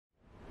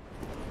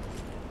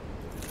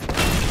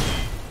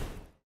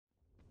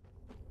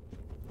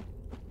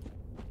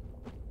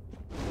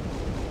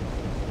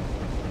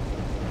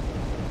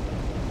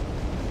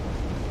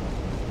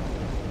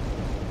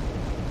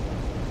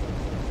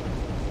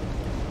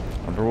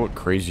Wonder what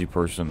crazy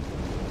person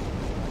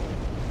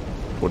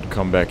would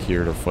come back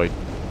here to fight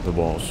the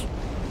boss.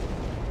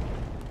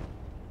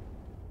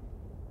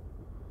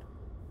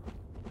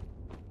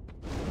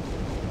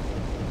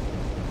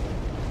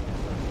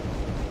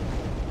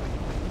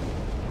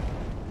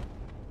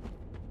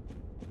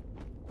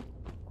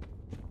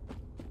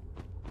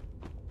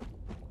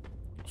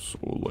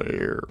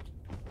 Solaire.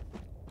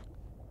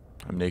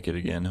 I'm naked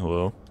again,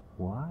 hello?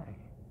 Why?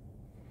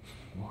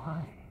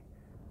 Why?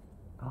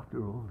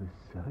 After all this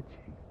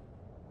searching,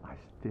 I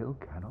still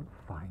cannot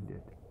find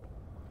it.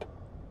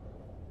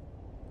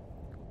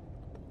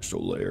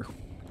 Solaire.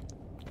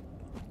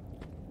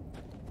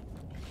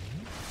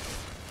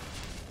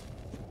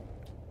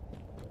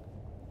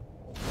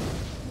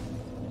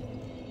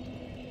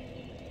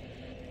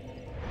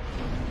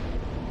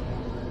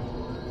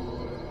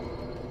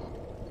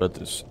 But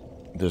this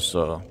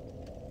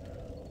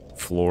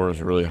floor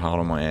is really hot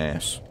on my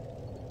ass.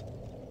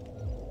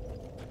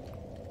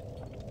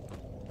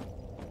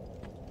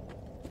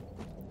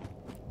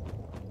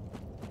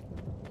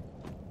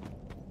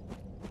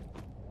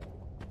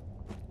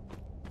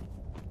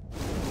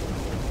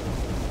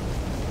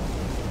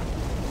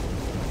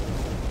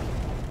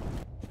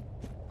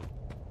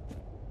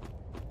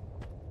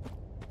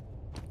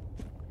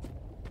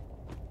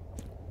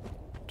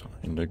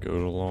 Time to go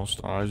to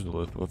Lost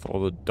Islet with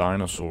all the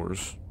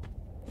dinosaurs.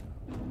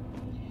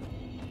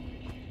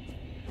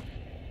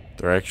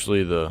 They're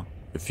actually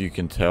if you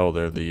can tell,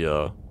 they're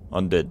the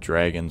undead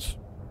dragons.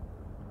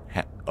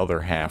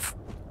 Other half.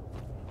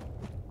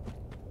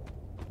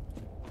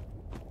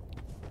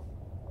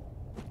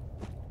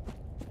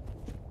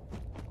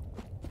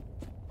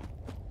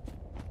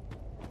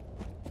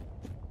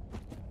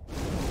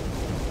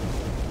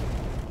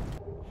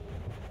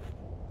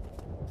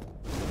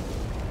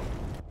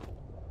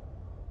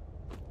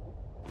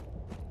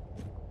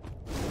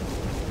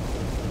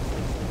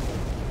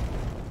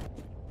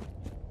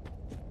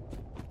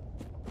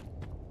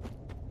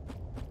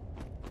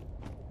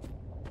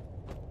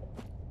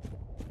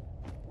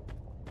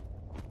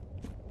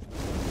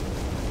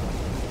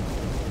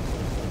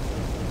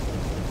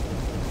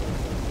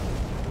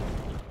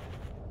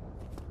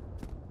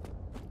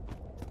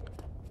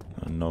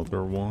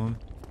 Another one.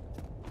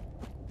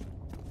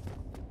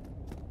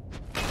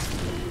 I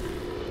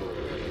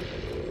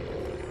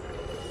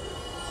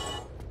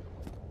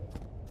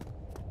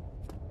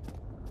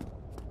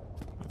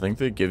think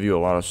they give you a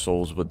lot of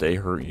souls, but they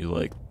hurt you,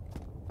 like,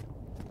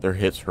 their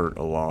hits hurt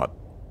a lot.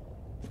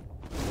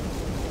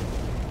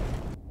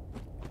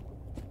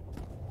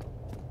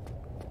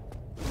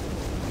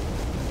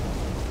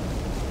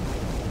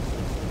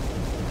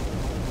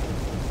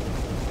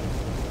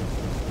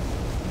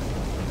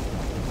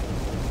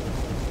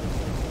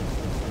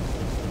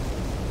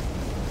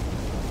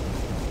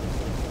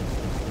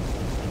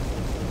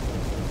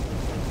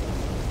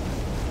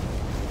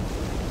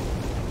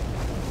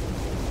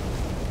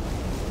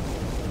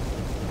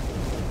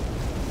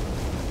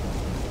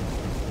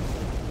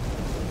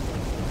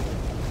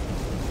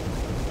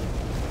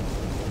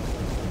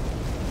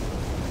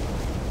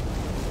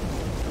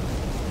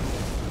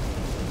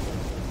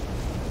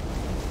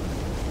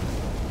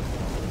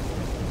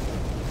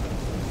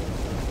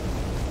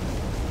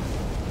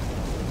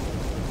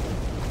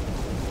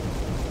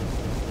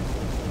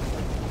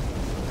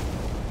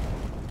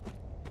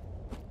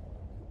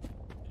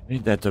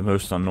 Ain't that the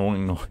most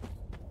annoying noise?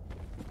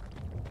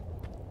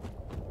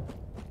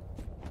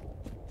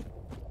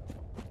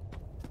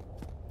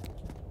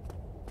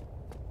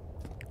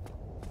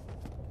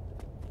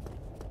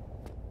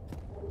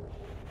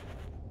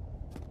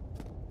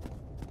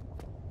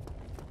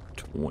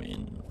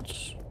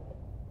 Twins.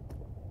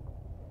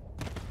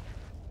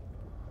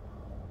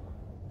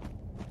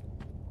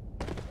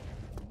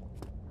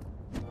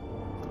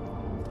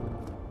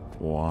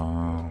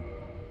 Wow.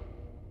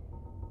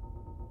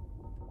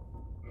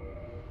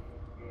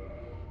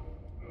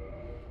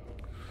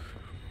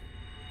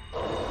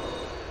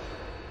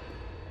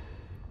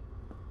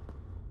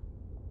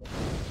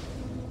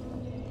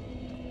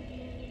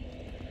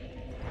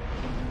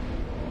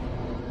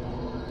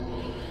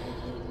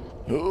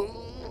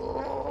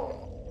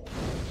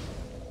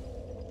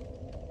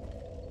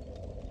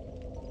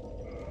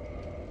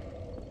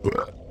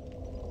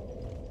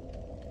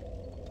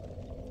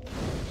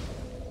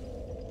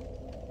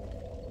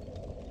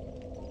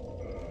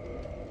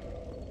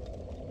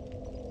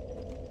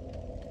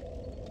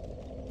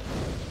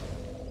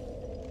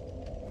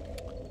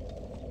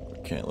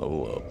 Can't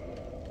level up.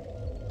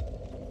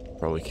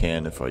 Probably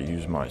can if I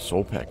use my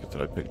soul packet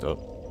that I picked up.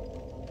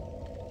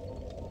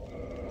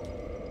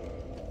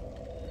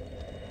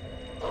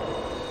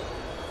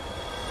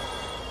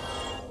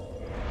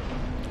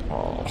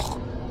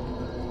 Oh.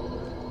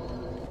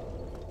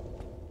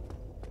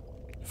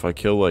 If I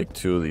kill like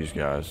 2 of these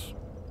guys.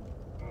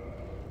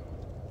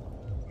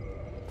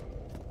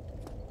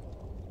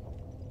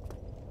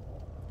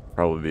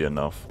 Probably be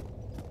enough.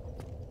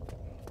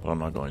 But I'm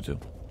not going to.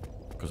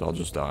 Because I'll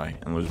just die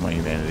and lose my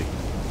humanity.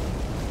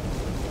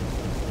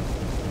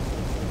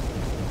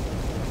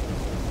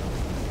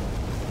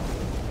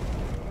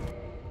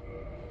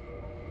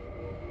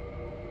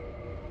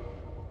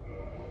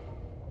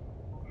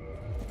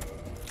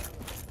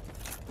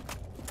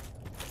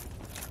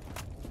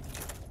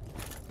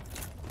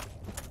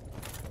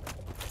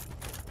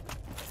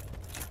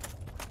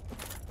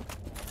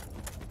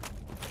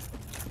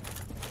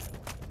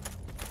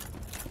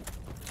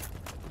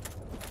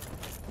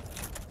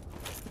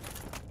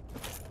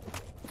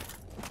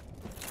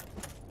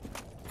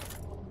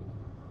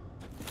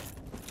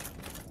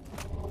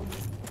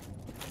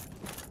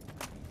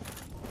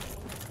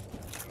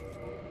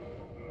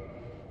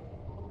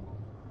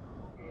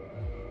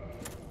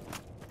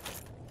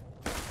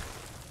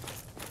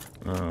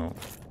 Oh.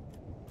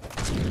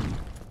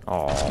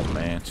 Oh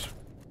man.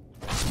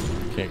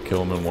 Can't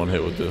kill him in one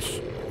hit with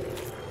this.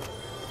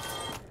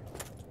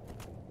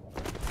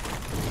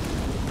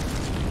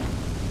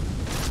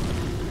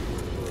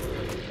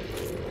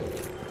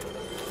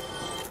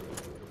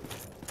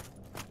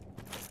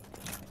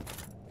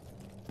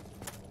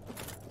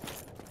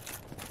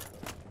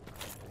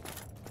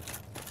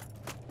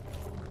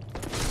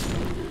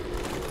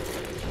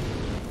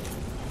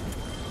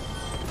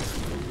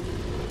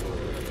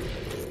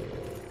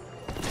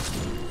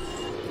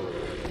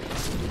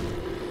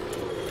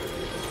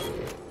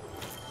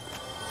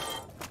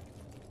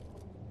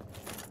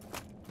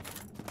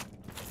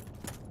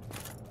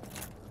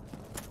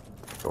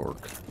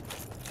 Dork.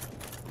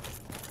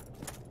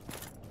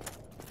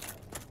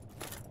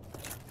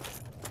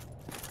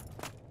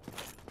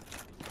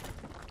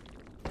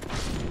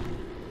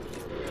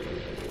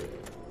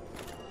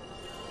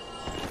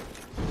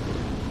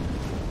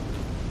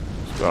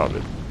 Stop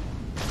it.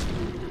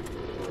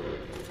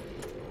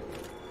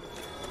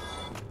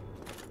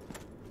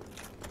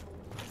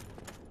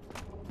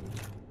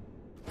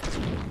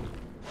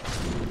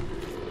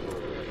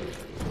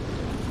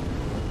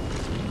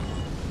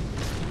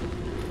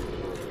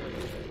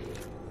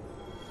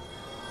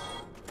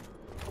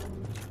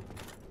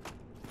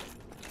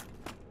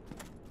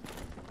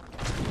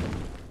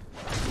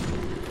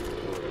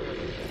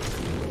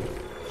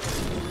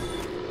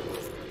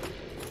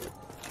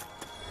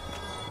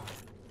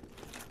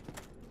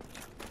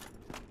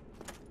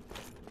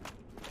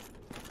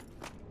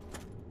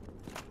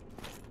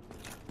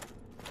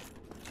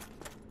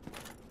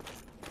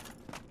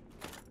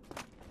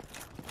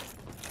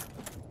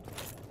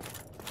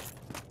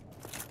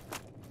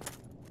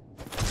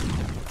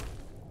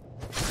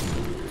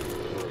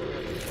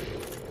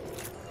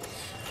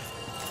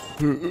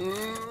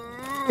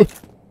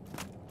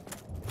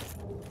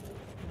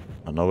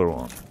 Another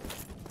one.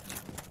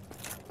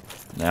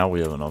 Now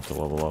we have enough to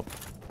level up.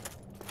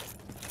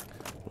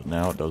 But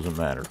now it doesn't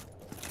matter.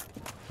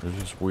 There's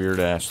this weird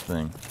ass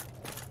thing.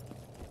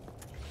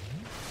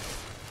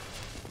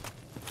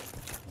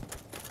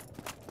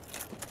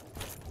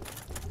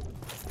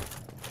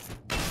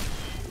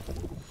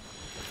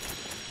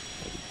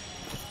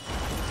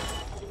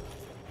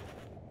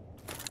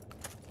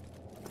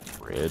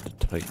 Red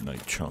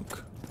Titanite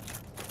chunk.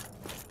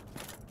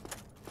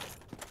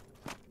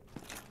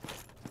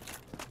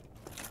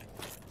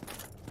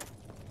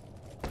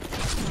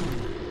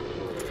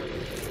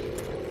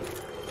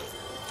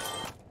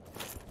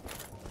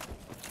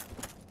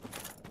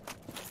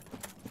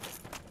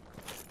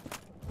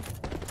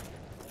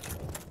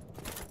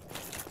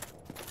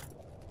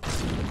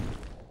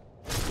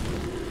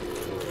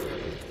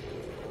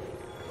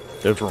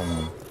 Different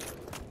one.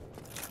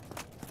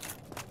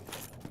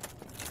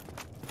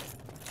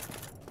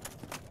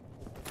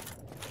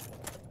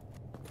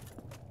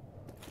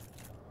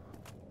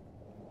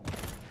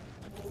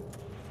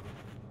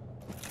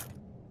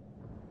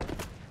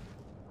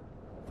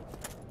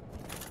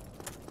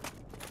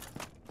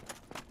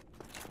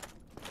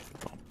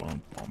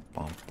 Bum, bum,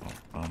 bum, bum,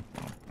 bum,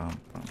 bum, bum,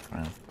 bum,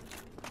 bum.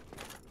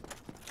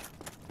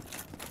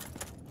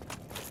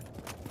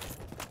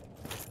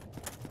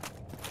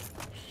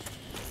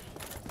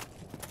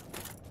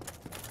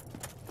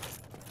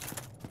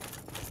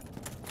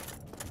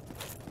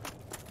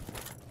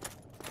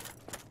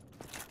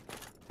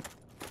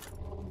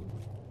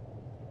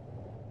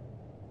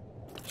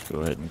 Go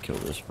ahead and kill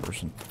this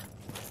person.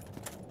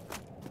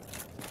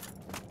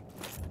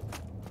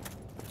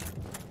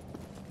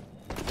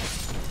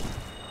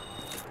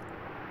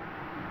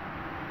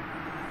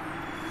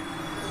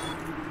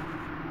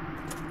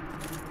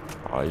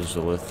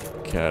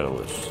 Isolith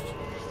Catalyst.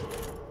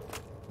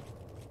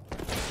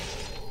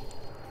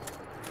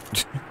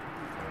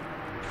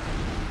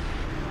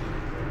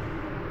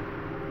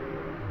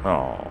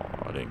 Oh,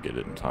 I didn't get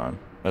it in time.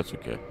 That's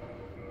okay.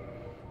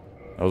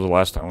 That was the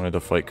last time we had to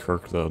fight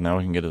Kirk, though. Now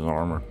we can get his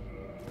armor.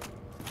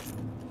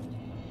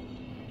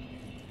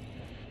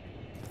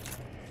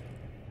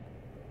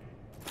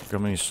 Look how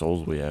many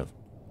souls we have.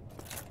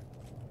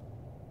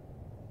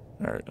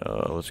 Alright,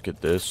 let's get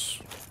this.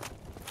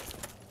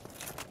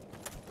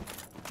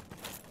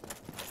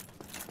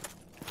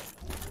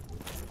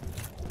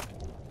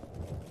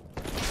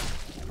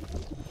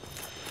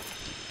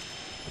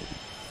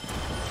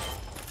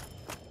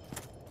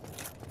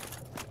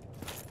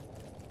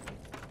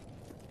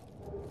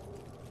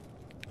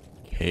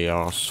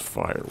 Chaos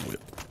Fire Whip.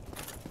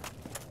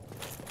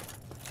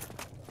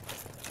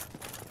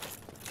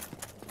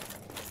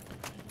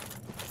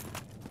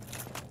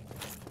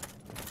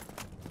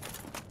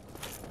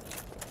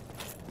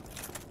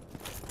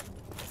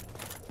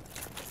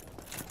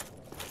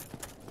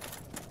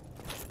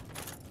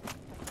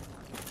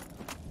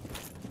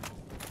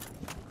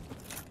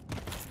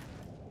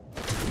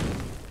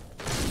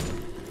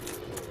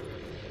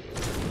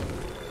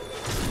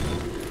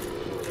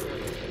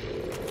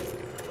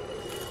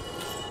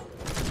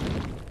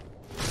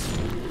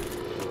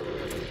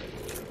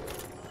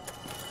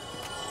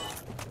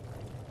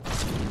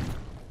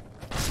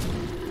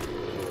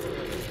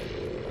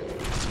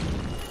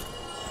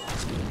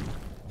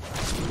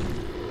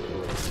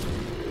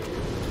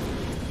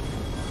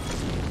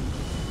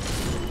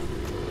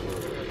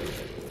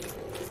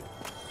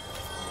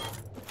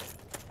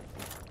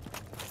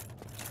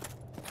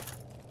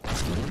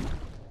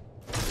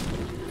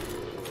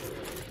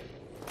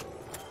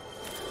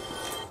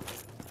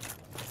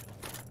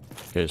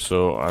 Okay,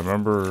 so I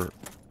remember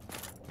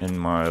in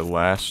my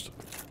last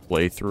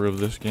playthrough of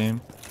this game,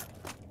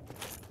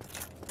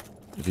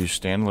 if you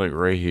stand like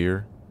right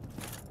here,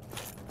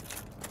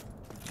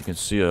 you can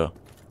see a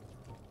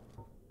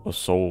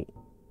soul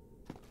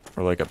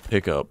or like a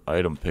pickup,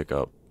 item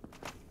pickup.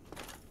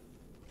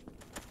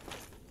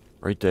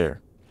 Right there.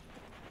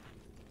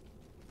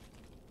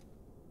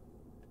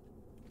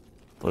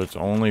 But it's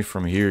only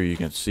from here you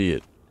can see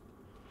it.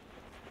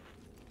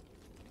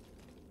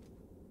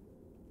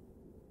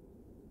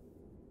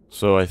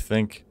 So I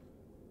think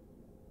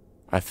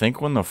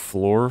when the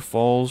floor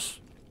falls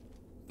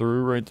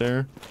through right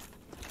there,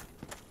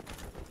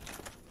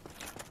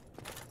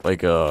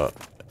 like a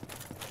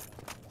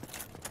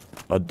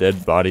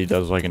dead body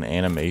does like an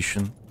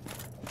animation.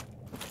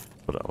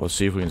 But let's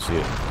see if we can see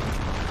it.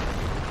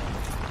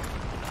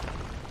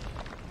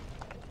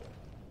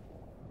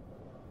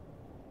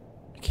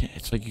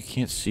 It's like you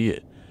can't see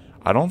it.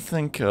 I don't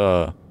think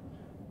I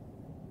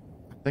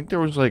think there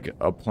was like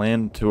a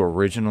plan to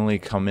originally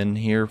come in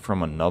here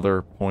from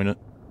another point,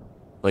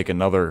 like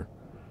another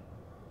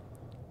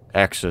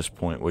access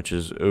point, which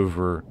is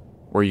over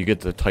where you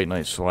get the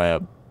Titanite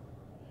slab.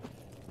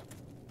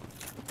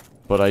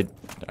 But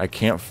I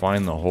can't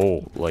find the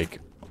hole, like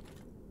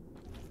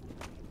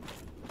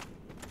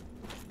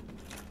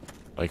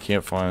I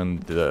can't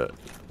find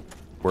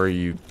where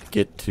you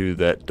get to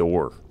that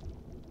door.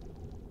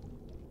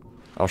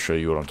 I'll show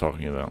you what I'm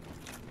talking about.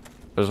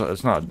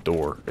 It's not a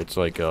door. It's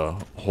like a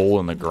hole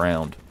in the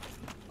ground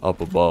up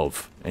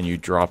above, and you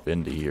drop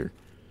into here.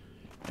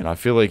 And I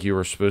feel like you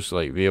were supposed to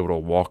like be able to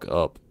walk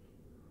up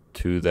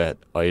to that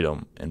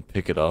item and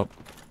pick it up,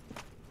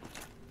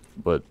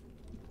 but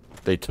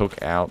they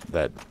took out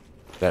that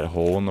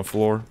hole in the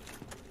floor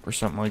or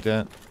something like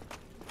that.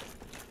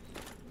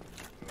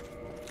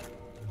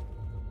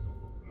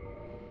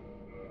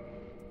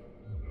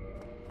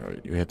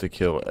 Alright, you have to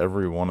kill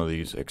every one of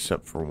these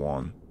except for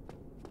one.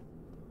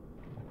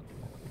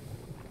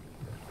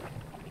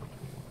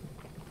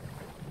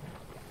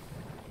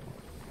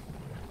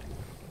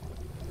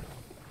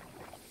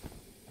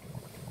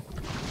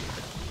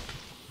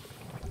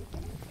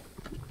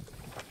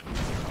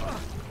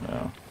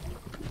 No.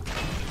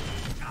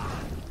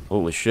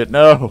 Holy shit,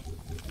 no!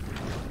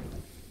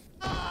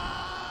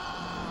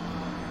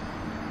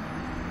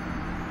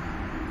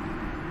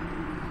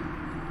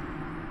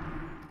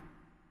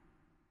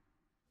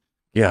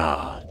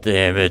 God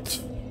damn it.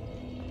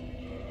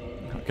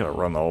 I gotta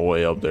run the whole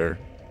way up there.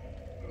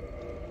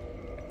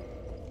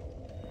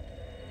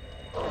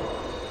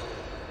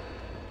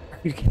 Are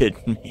you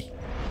kidding me?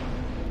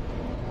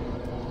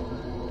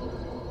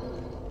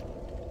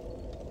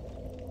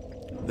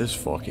 This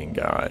fucking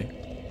guy.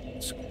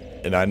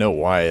 And I know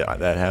why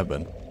that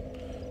happened.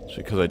 It's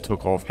because I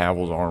took off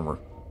Havel's armor.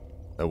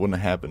 That wouldn't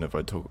have happened if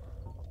I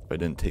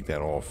didn't take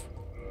that off.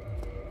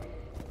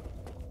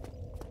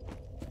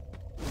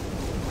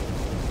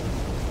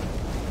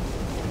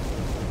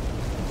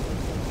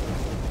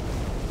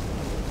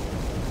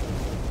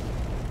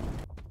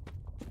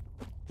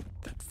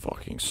 That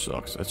fucking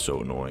sucks. That's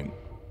so annoying.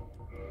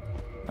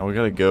 Now we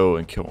gotta go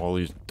and kill all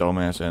these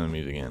dumbass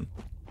enemies again.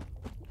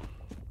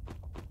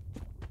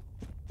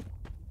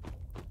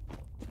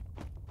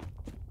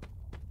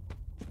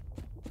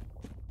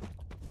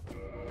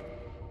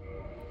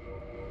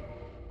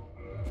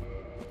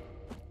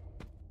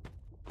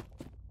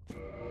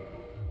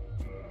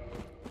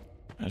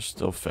 That's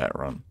still fat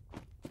run.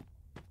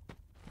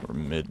 Or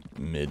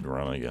mid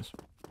run, I guess.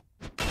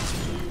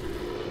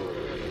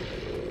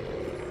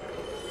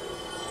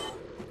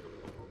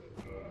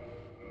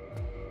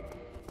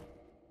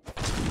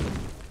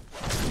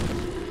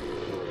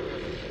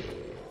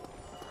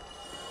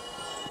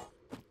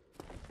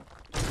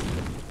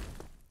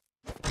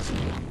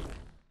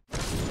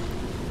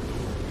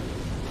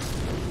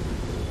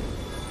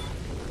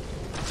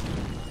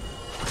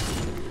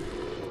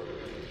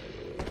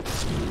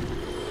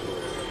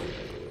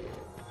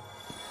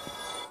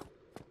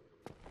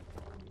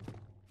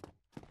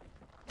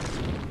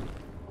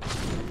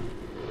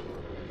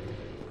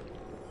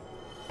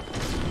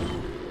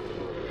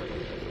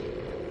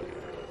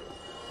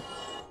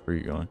 Where are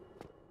you going?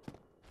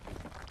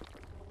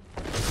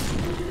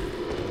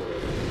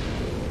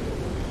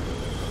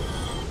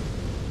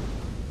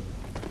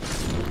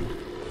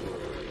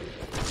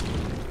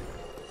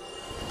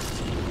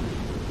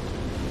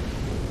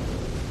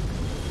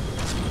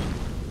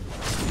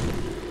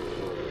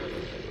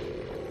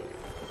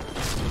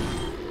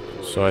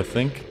 So I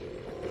think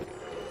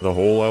the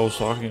hole I was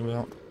talking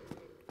about,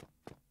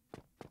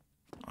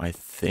 I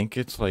think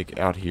it's like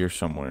out here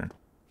somewhere.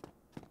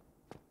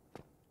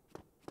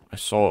 I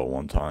saw it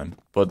one time,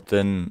 but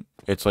then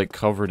it's like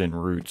covered in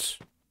roots.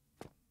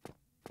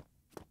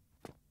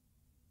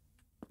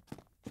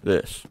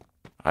 This.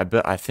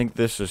 I think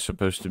this is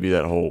supposed to be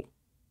that hole.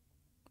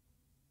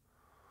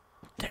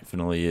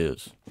 Definitely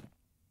is.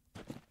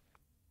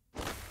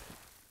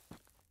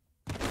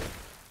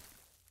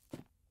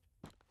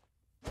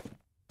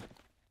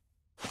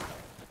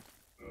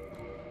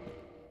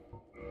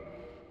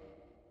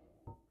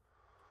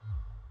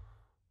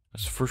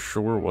 That's for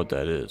sure what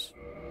that is.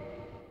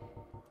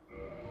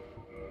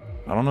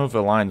 I don't know if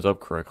it lines up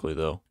correctly,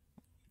 though.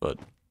 But,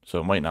 so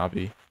it might not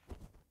be.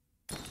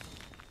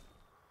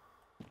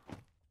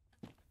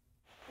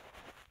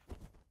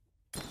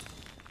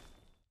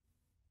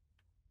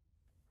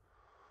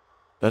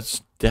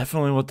 That's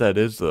definitely what that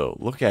is, though.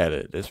 Look at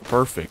it. It's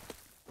perfect.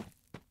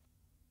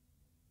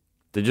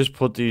 They just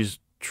put these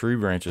tree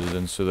branches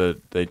in so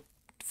that they,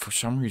 for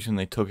some reason,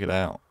 they took it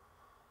out.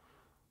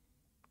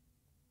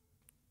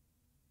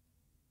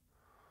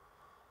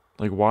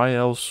 Like, why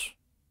else?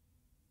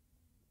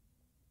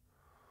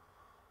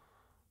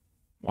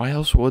 Why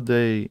else would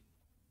they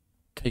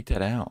take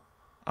that out?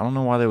 I don't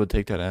know why they would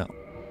take that out.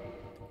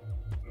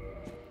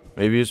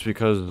 Maybe it's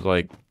because,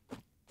 like,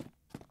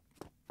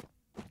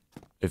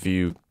 if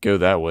you go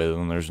that way,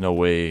 then there's no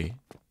way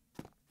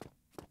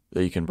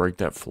that you can break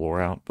that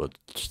floor out, but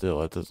still,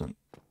 that doesn't...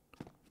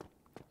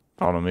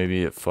 I don't know,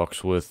 maybe it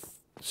fucks with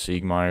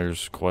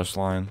Siegmeyer's quest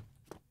line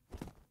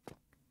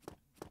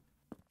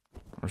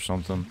or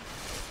something.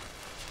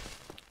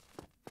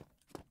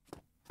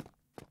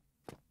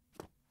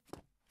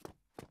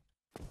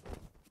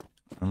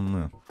 I don't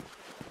know.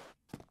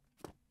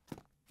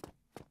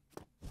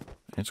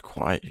 It's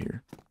quiet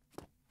here.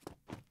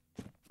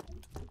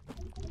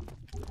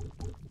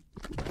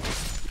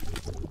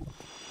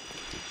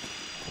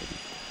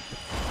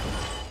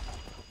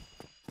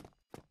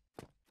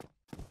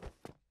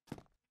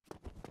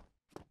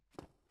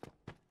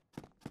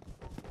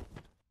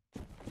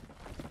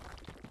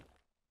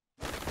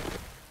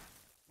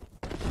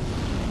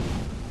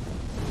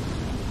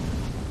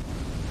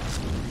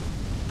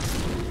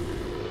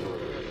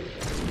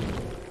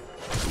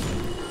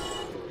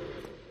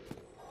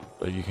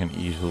 But you can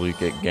easily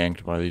get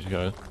ganked by these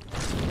guys.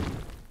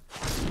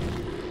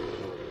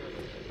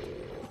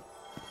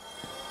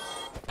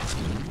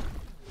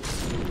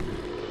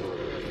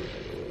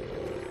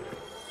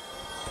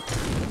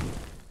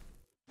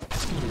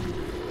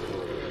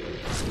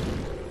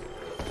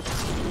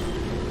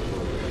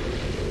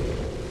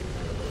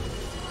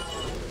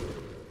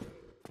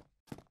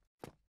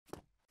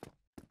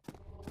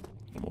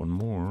 One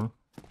more.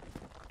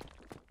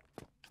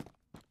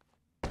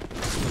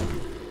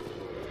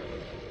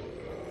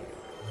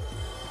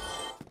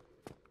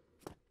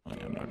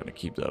 I'm not gonna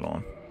keep that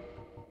on.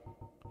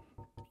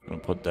 Gonna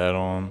put that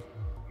on.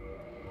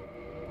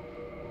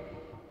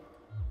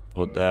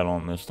 Put that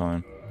on this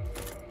time.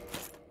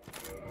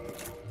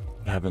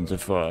 What happens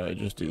if I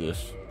just do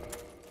this?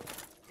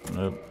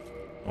 Nope.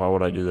 Why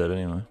would I do that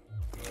anyway?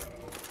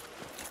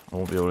 I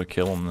won't be able to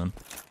kill him then.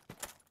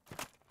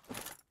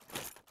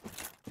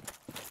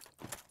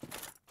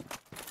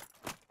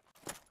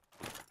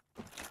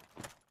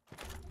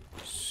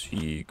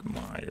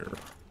 Siegmeyer.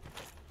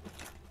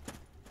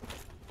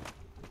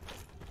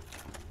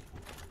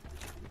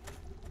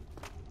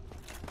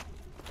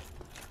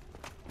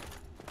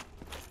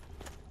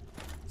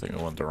 I think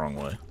I went the wrong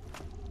way.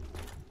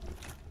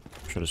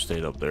 Should have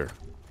stayed up there.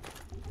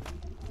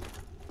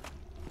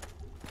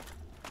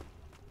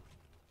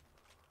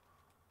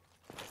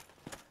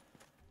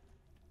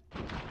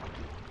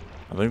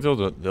 I think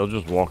they'll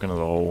just walk into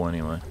the hole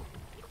anyway.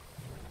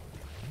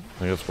 I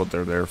think that's what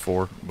they're there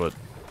for, but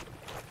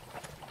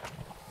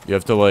you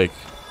have to like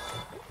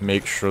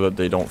make sure that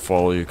they don't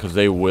follow you because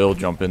they will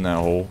jump in that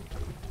hole.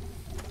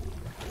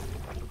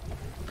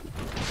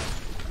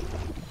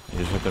 You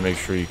just have to make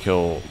sure you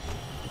kill.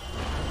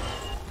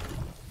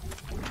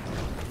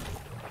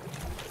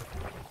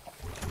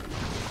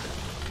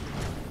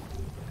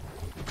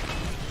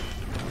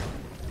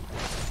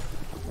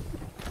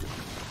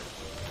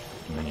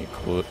 And then you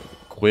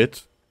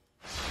quit.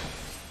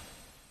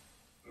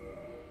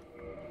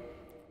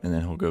 And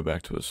then he'll go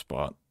back to his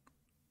spot.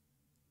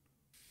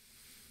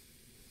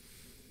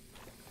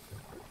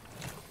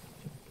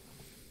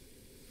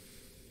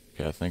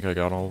 Okay, I think I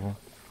got all of them.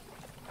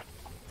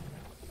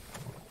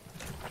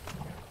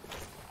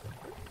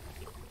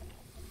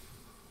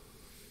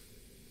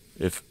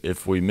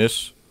 If we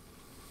miss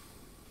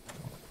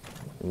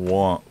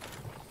one,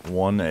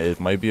 it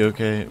might be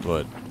okay,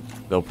 but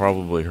they'll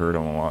probably hurt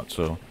him a lot,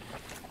 so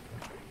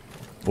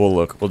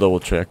we'll double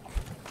check.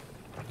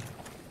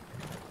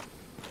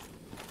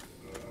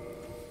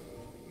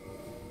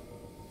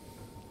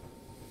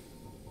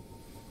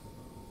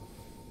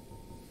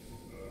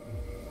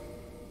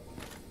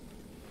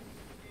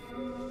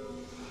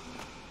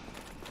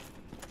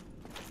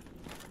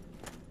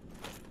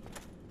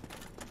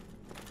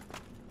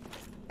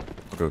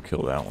 I'll go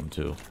kill that one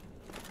too.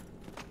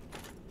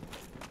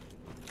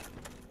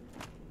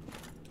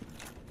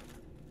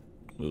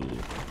 Ooh.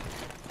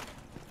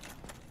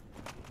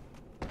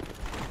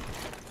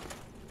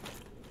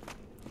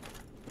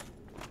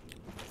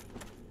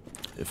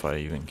 If I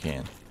even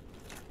can.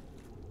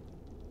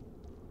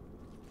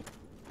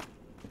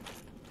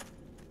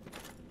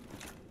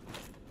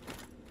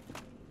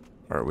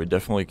 Alright, we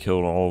definitely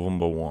killed all of them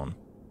but one.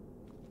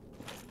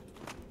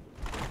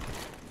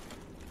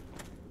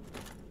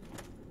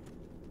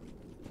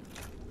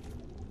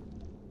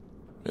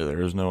 Yeah,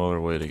 there is no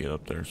other way to get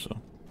up there, so.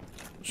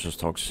 Let's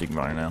just talk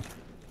Sigmar now.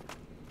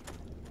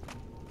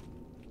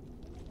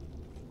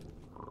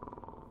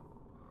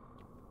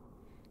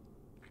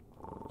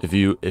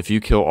 If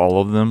you kill all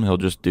of them, he'll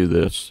just do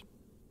this.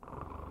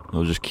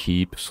 He'll just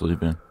keep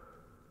sleeping.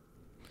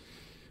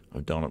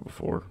 I've done it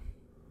before.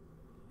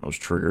 I was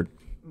triggered.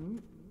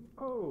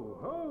 Oh,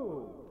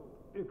 ho!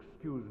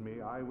 Excuse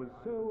me, I was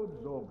so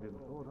absorbed in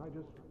thought I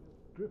just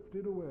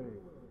drifted away.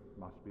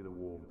 Must be the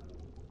warmth.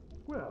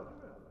 Well,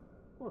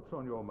 what's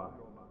on your mind?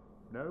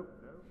 No,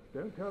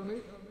 don't tell me.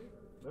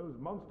 Those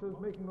monsters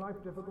making life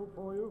difficult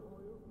for you?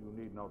 You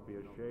need not be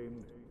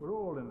ashamed. We're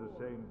all in the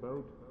same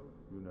boat,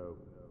 you know.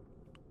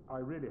 I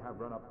really have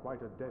run up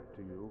quite a debt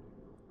to you.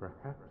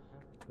 Perhaps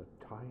the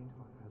time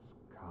has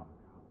come.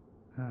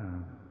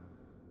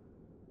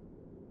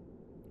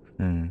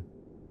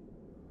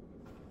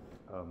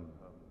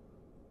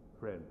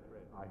 Friend,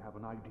 I have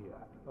an idea.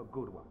 A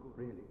good one,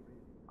 really.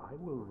 I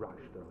will rush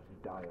those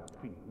dire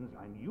fiends,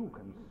 and you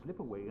can slip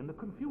away in the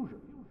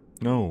confusion.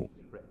 No.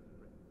 Friend,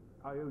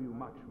 I owe you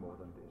much more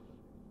than this.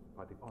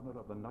 By the honor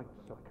of the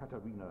Knights of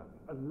Katarina,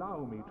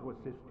 allow me to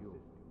assist you.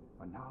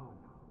 And now,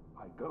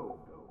 I go.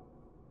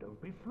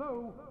 Don't be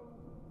slow.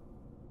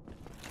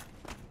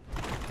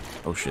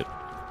 Oh shit.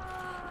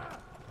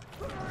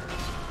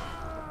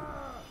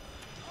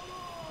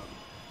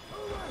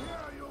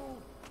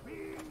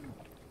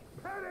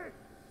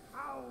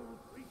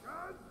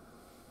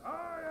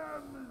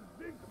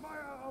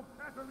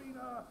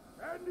 Katarina,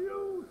 and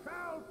you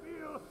shall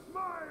feel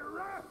my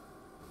wrath.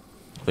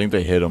 I think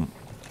they hit him.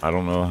 I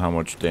don't know how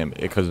much damage,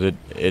 because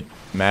it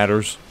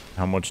matters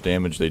how much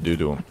damage they do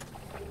to him.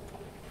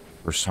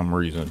 For some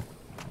reason.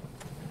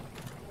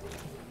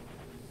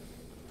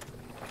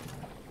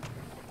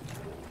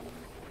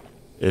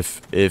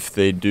 If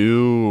they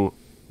do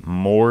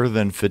more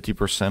than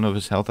 50% of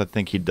his health, I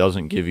think he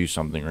doesn't give you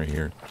something right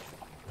here.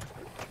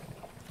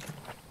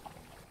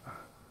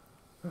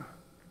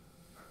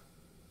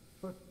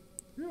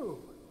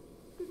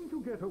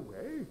 Get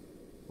away?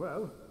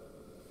 Well,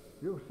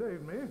 you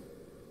saved me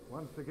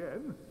once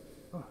again.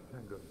 Oh,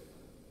 thank goodness.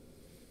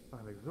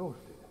 I'm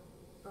exhausted.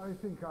 I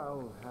think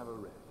I'll have a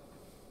rest.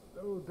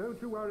 Oh, don't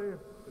you worry.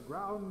 The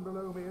ground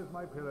below me is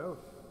my pillow.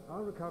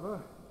 I'll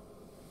recover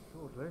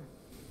shortly.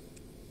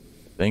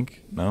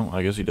 Think? No,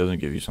 I guess he doesn't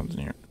give you something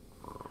here.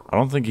 I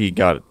don't think he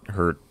got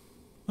hurt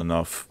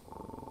enough.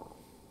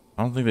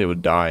 I don't think they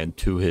would die in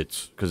 2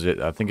 hits, because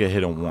I think it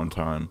hit him 1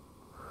 time.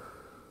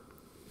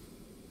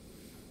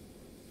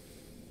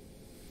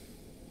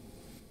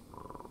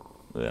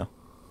 Yeah.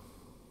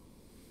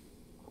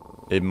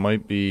 It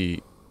might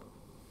be...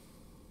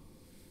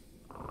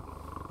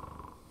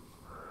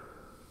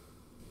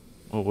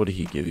 Well, what did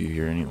he give you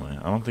here anyway?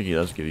 I don't think he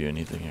does give you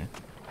anything here.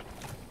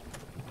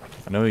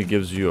 I know he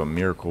gives you a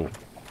miracle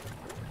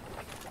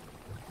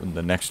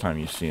the next time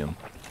you see him.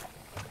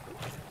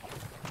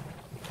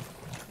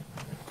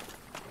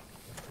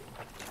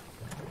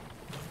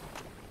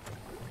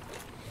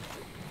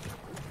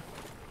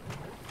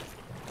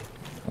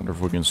 Wonder if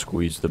we can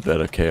squeeze the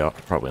bed of chaos.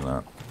 Probably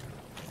not.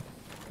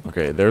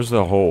 Okay, there's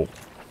the hole.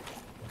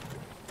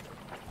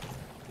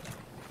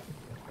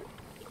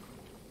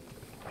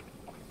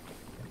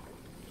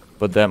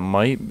 But that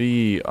might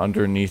be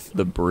underneath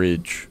the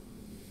bridge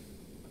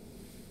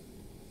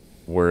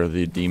where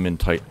the demon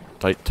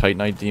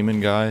Titanite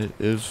demon guy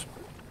is.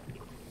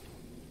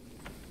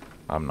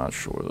 I'm not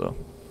sure though.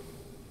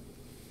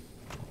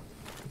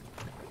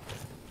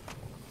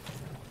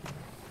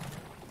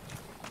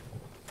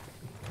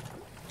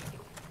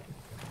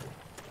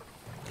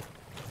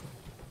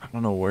 I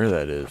don't know where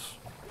that is.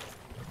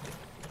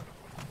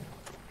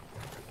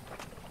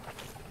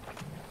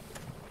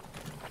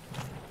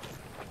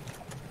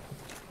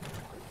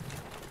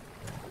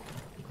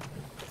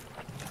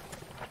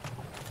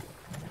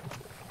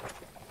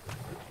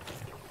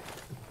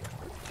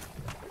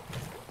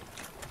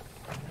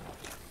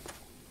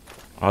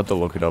 I'll have to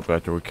look it up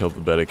after we kill the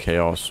bed of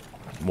chaos.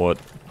 What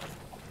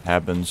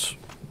happens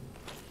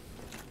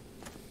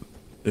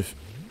if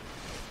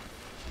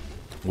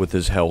with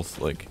his health,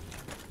 like.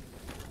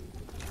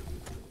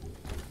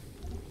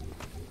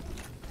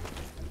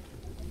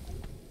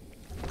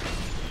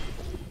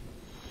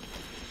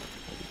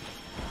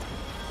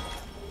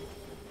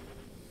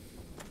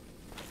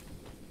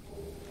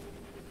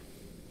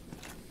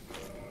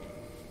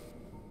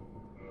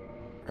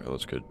 Alright,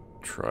 let's go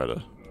try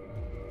to.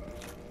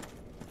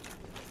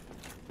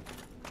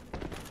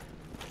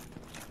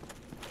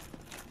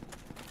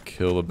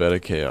 Kill the bed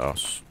of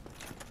chaos.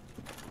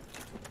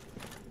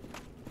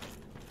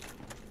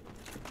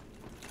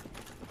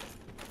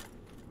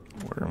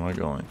 Where am I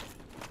going?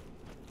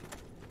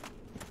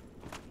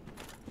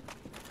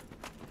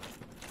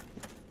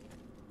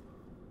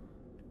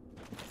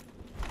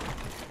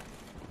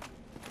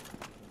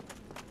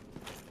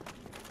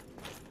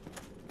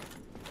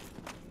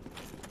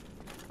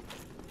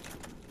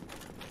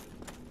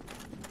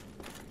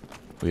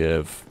 We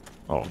have,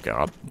 oh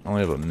god, I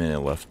only have a minute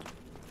left.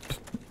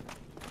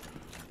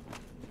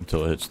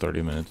 Until it hits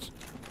 30 minutes.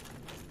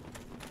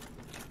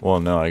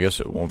 Well, no, I guess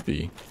it won't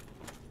be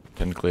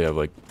technically have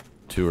like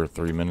 2 or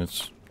 3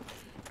 minutes.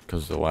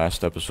 Because the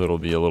last episode will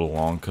be a little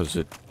long because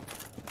it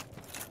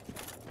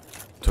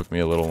took me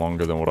a little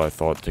longer than what I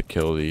thought to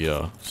kill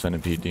the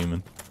centipede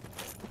demon.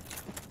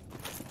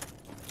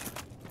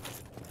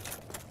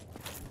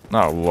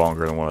 Not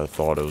longer than what I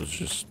thought, it was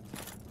just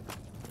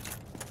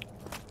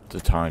the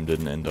time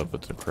didn't end up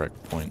at the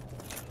correct point.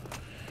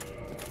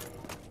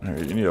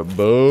 Alright, you need a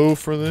bow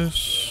for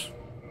this.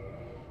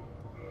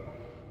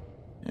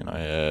 And I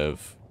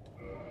have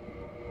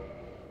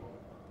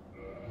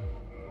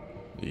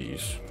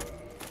these.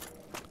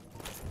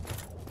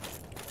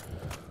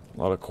 A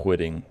lot of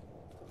quitting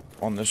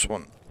on this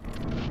one.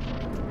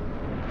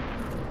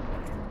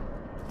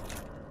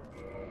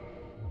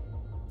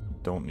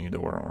 Don't need to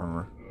wear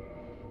armor.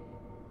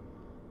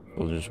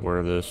 We'll just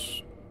wear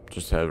this.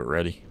 Just have it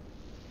ready.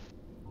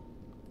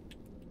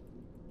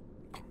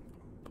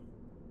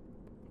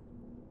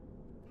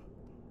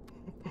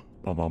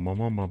 Bum, bum, bum,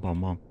 bum, bum,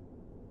 bum, bum.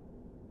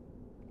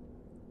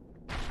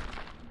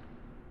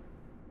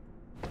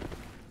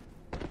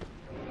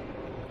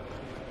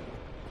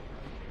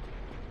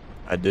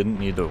 I didn't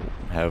need to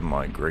have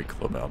my great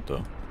club out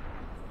though.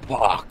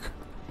 Fuck.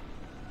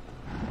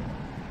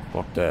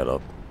 Fuck that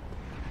up.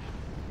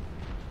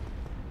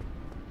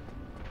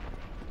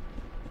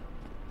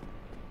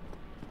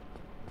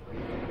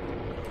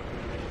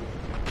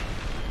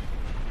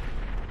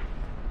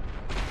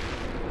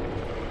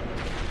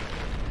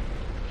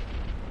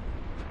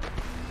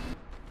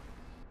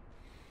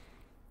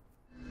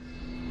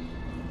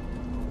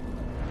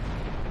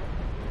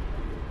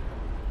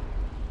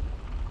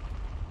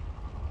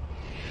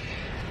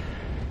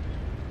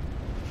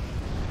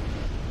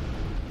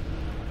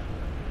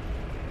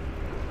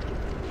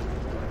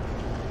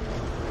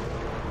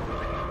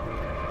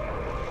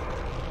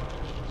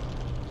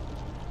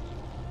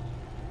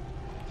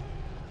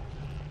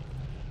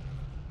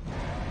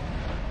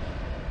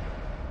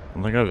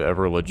 I don't think I've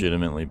ever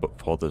legitimately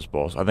fought this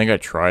boss. I think I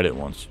tried it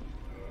once.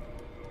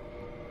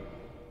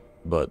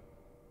 But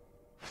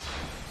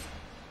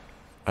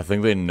I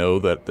think they know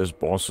that this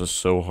boss is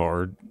so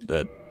hard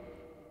that,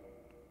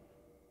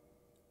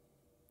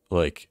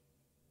 like,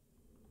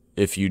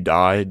 if you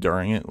die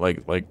during it,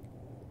 like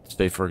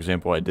say for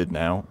example I did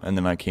now, and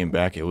then I came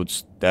back, it would,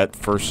 that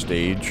first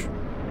stage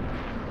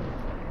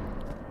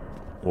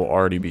will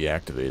already be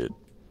activated.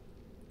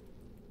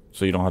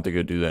 So you don't have to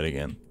go do that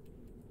again.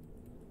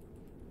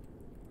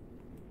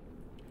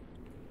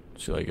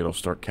 See, like, it'll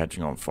start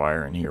catching on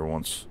fire in here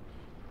once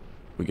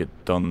we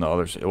get done the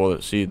other side.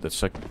 Well, see, the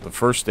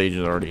first stage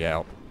is already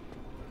out.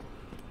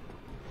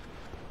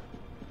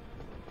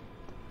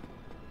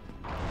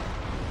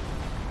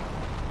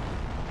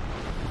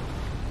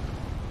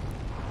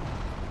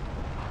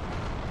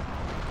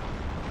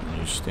 And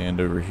you stand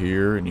over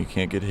here and you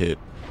can't get hit.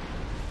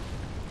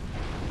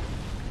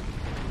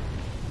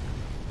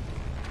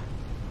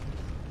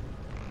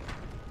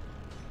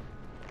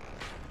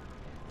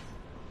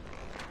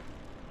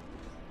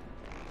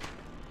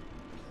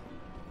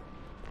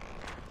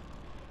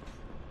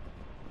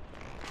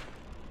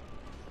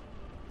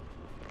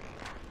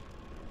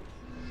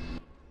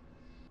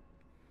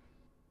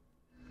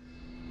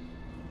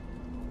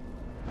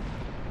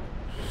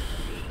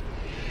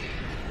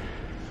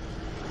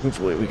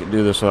 Hopefully we can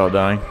do this without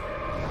dying.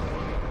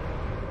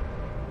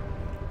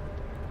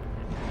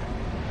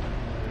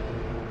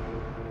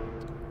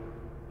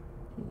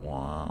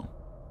 Wow.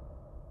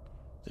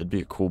 It'd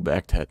be a cool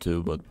back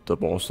tattoo, but the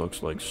boss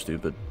looks like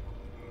stupid.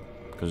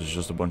 Because it's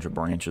just a bunch of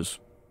branches.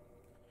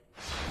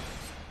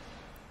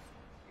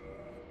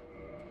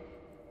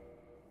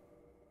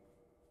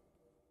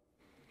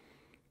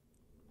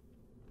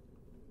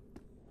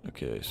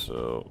 Okay,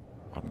 so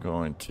I'm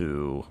going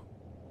to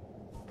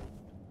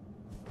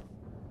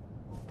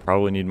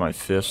probably need my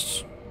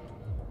fists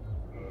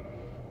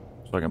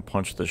so I can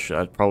punch this shit.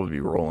 I'd probably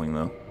be rolling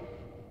though.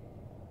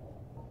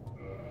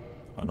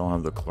 I don't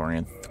have the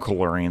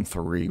Chlorian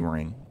 3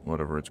 ring,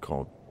 whatever it's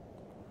called.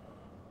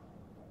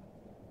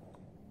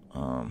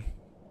 I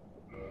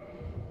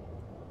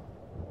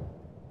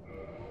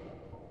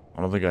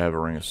don't think I have a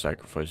ring of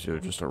sacrifice either,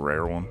 just a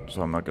rare one,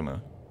 so I'm not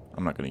gonna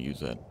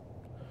use that.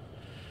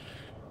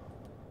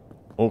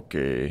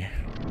 Okay.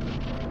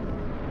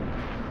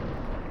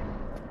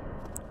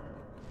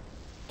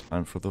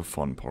 Time for the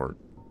fun part.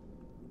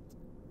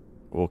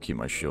 We'll keep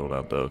my shield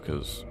out though,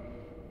 because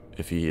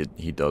if he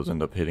does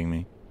end up hitting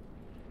me.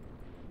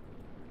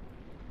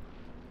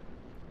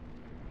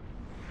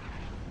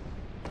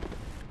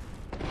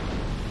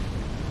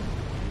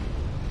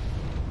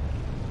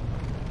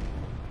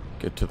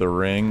 Get to the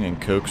ring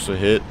and coax a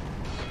hit.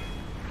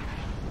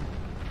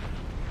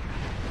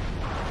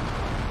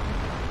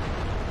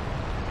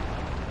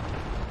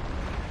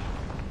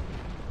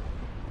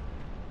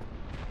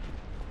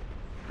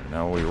 And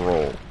now we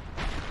roll.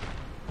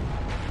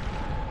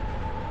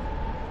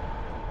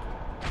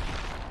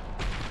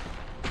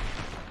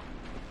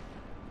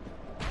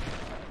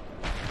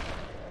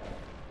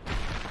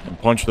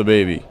 And punch the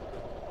baby.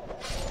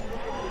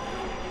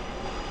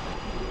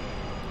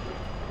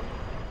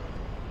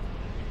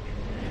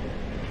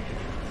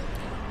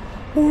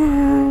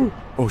 Woo!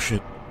 Oh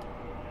shit.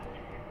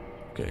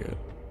 Okay, good.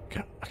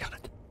 Okay, I got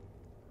it.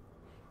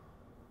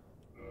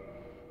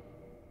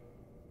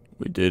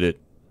 We did it.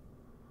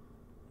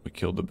 We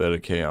killed the bed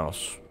of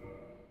chaos.